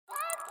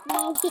Hey,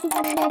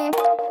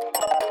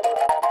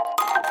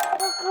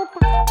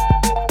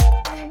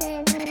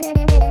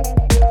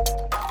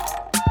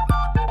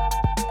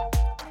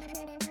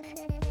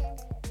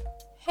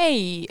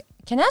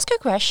 can I ask you a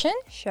question?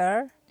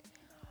 Sure.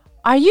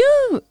 Are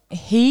you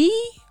he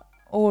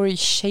or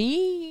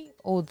she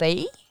or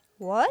they?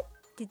 What?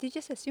 Did you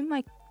just assume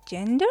my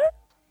gender?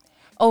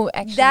 Oh,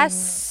 actually, That's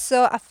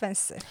so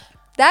offensive.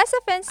 That's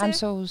offensive. I'm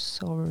so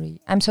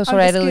sorry. I'm so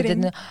sorry. I really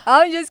kidding. didn't.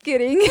 I'm just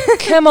kidding.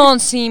 Come on,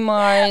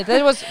 Seymour.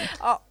 That was.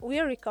 Oh,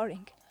 we're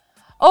recording.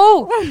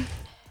 Oh,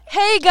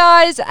 hey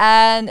guys,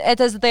 and it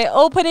is the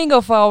opening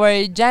of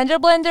our Gender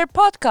Blender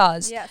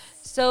podcast. Yes.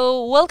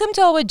 So, welcome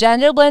to our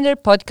Gender Blender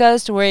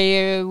podcast,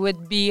 where it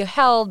would be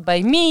held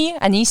by me,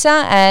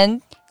 Anissa,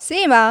 and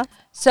Seema.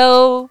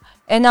 So,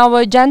 in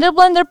our Gender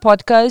Blender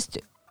podcast,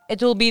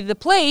 it will be the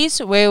place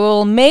where we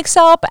will mix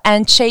up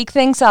and shake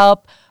things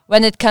up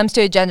when it comes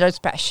to gender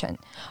expression.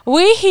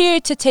 We're here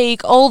to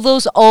take all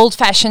those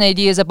old-fashioned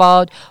ideas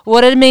about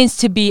what it means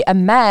to be a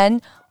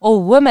man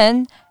or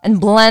woman and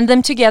blend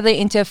them together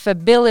into a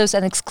fabulous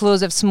and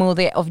exclusive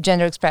smoothie of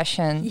gender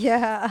expression.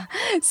 Yeah.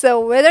 So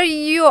whether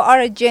you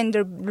are a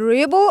gender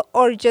rebel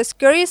or just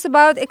curious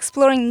about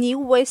exploring new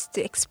ways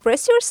to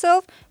express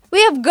yourself,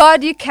 we have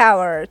got you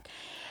covered.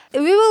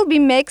 We will be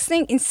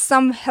mixing in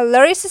some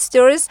hilarious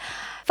stories,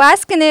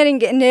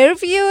 fascinating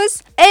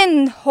interviews,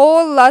 and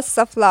whole lots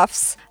of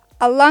laughs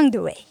along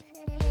the way.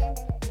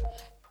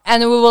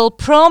 And we will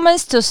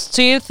promise to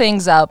stir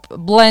things up,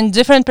 blend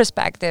different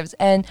perspectives,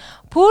 and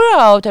pour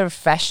out a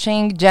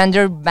refreshing,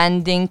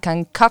 gender-bending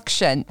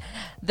concoction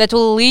that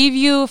will leave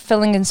you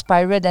feeling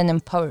inspired and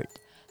empowered.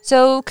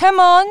 So come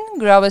on,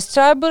 grab a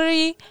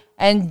strawberry,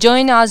 and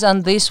join us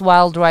on this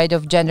wild ride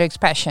of gender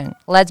expression.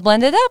 Let's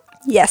blend it up.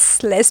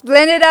 Yes, let's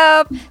blend it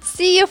up.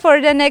 See you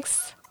for the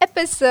next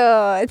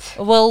episode.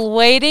 We're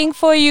waiting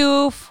for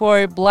you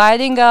for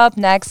blending up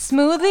next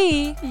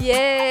smoothie.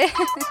 Yeah.